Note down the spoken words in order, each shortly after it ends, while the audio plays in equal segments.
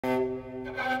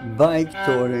Bike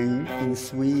touring in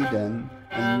Sweden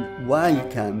and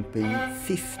wild camping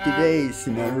 50 days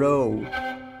in a row.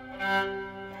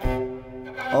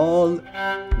 All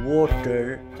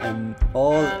water and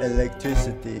all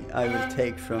electricity I will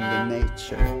take from the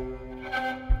nature.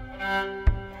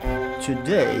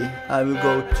 Today I will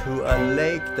go to a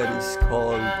lake that is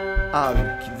called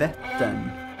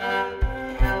Alkvettern.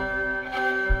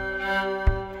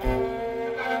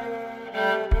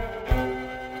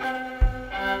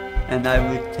 And I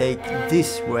will take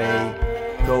this way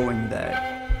going there.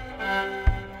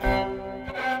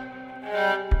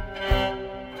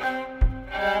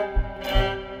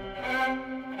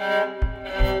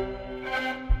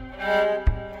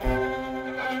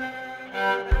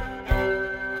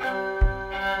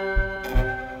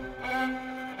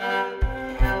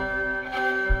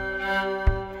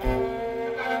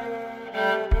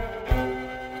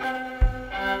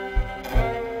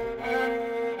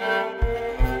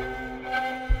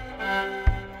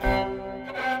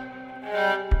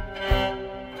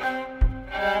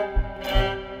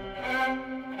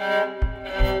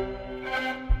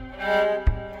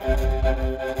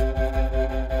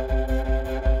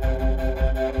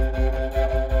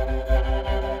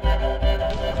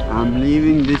 I'm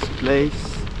leaving this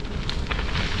place.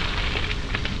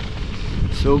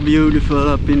 So beautiful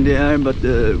up in the air, but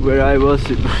where I was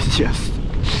it was just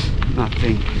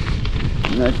nothing.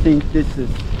 And I think this is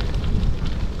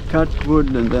cut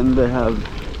wood, and then they have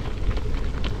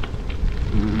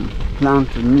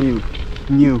planted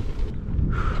new.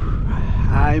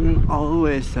 I'm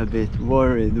always a bit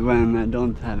worried when I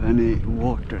don't have any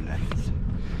water left,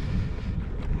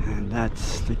 and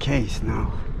that's the case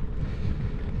now.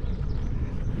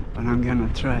 But I'm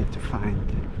gonna try to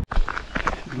find.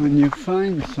 When you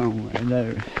find somewhere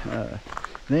there, a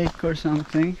lake or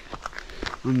something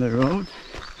on the road,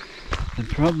 the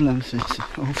problem is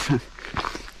often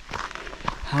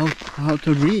how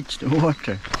to reach the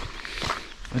water.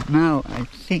 But now I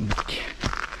think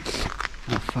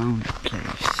I found a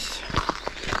place.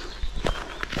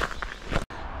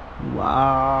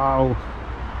 Wow!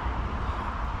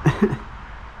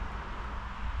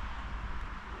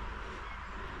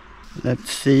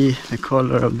 Let's see the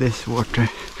color of this water.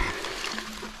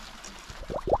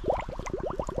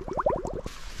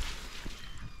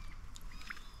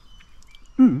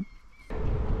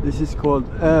 This is called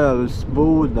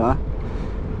Ölsboda,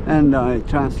 and I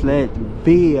translate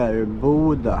beer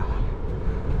Boda.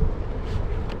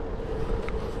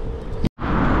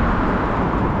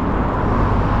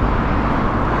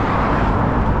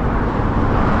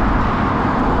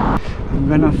 I'm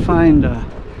gonna find a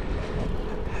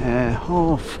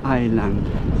half island.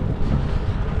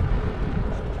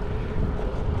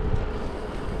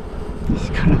 It's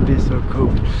gonna be so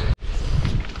cool.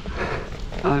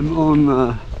 I'm on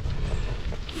a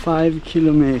 5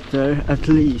 kilometer at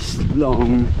least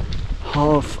long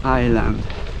half island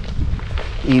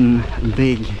in a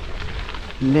big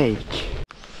lake.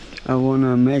 I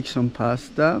wanna make some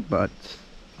pasta, but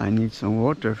I need some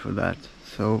water for that,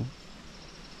 so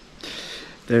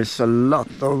there's a lot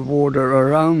of water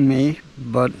around me,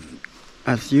 but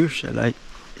as usual it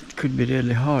could be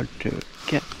really hard to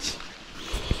get.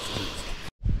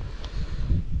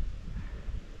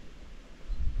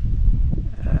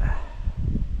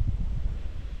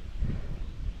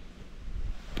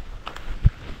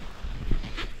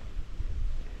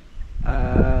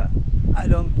 I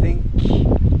don't think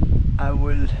I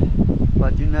will,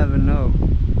 but you never know.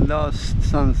 Last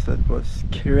sunset was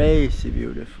crazy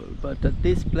beautiful, but at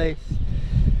this place,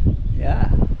 yeah,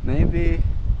 maybe.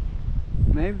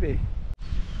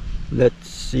 Let's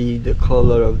see the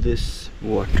color of this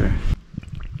water.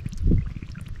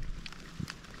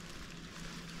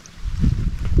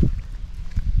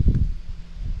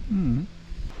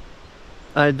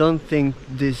 I don't think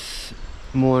this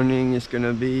morning is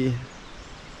gonna be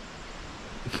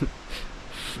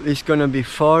it's gonna be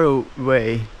far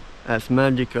away as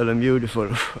magical and beautiful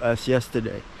as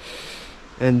yesterday.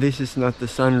 And this is not the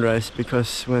sunrise,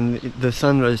 because when the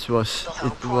sunrise was,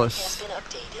 it was has been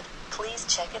updated. Please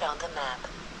check it on the map.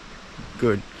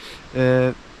 Good.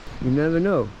 You never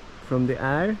know. From the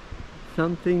air,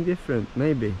 something different,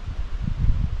 maybe.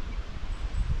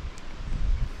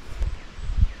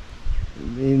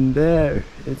 In there,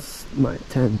 it's my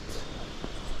tent.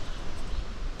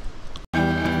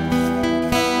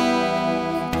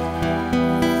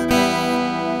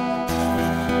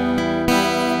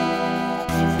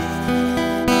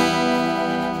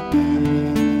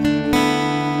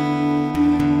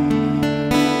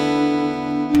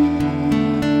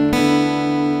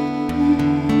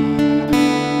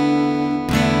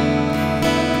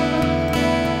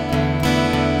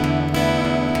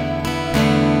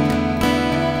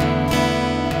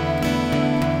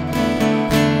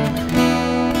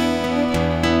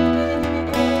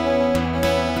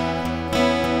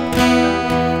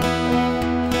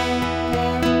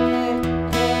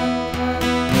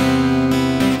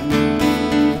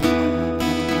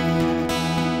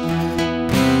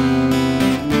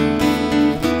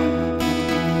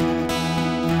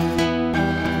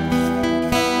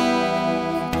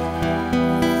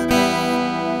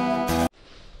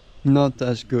 Not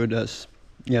as good as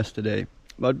yesterday,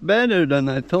 but better than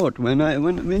I thought.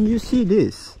 When you see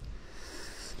this,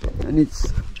 and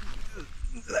it's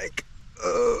like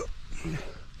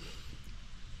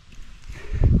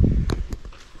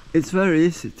it's very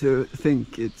easy to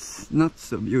think it's not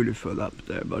so beautiful up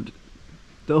there, but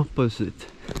the opposite.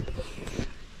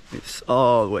 It's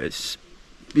always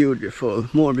beautiful,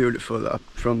 more beautiful up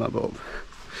from above,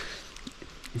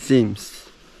 it seems.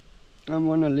 I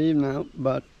wanna leave now,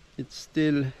 but it's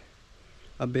still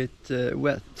a bit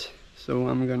wet, so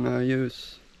I'm gonna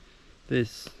use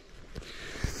this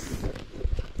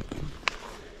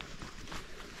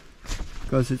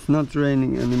because it's not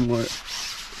raining anymore,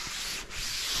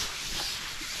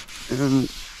 and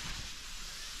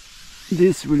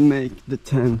this will make the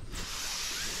tent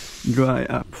dry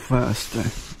up faster.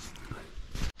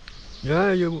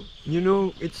 Yeah, you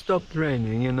know, it stopped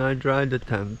raining and I dried the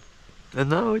tent,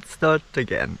 and now it starts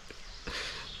again.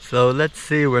 So let's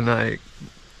see when I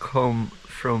come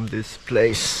from this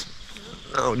place.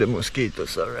 Now the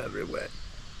mosquitoes are everywhere.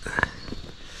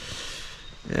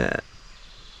 Yeah,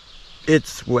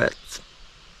 it's wet.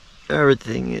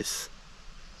 Everything is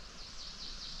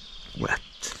wet.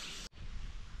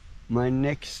 My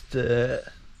next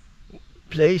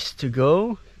place to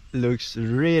go looks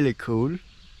really cool.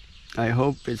 I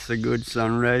hope it's a good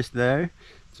sunrise there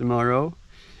tomorrow.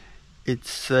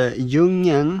 It's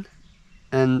Ljungen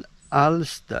and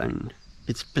Alkvettern.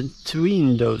 It's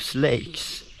between those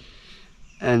lakes,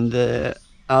 and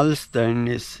Alkvettern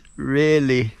is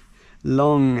really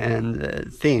long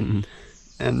and thin,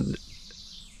 and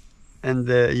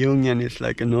Ljungen is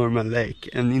like a normal lake,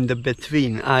 and in the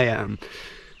between I am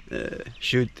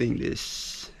shooting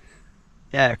this.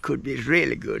 Yeah, it could be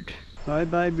really good. Bye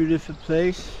bye, beautiful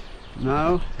place.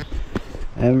 Now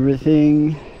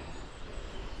everything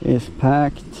is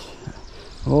packed,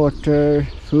 water,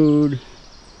 food,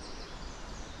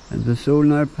 and the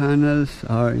solar panels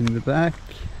are in the back.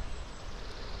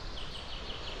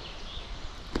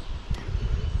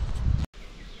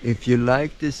 If you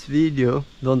like this video,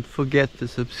 don't forget to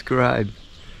subscribe.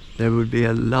 There will be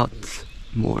a lot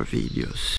more videos.